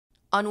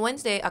On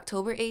Wednesday,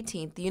 October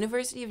 18th, the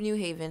University of New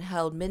Haven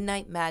held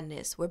Midnight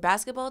Madness, where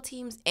basketball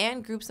teams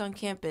and groups on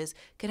campus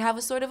could have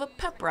a sort of a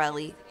pep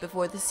rally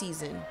before the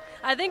season.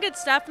 I think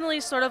it's definitely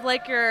sort of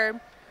like your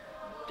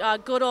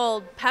good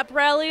old pep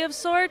rally of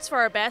sorts for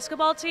our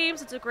basketball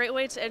teams. It's a great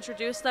way to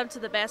introduce them to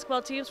the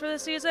basketball teams for the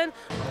season.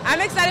 I'm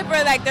excited for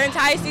the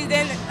entire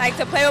season,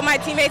 to play with my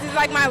teammates. It's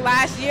like my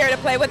last year to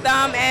play with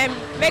them and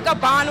make a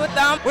bond with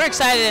them. We're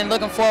excited and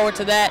looking forward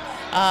to that.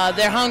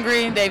 They're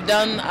hungry. They've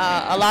done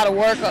a lot of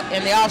work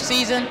in the off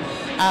season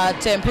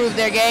to improve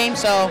their game.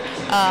 So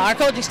our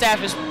coaching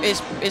staff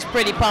is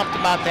pretty pumped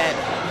about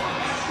that.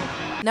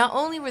 Not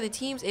only were the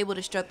teams able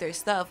to strut their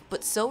stuff,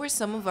 but so were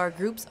some of our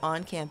groups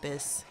on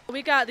campus.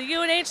 We got the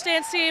UNH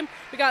dance team,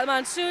 we got the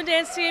Monsoon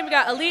dance team, we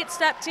got Elite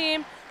Step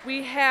team,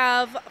 we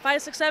have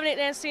 5, 6, 7, 8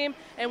 dance team,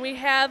 and we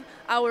have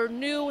our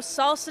new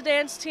salsa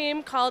dance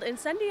team called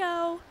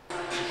Incendio.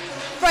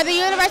 For the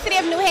University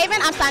of New Haven,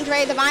 I'm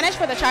Sandra Devonish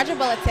for the Charger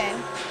Bulletin.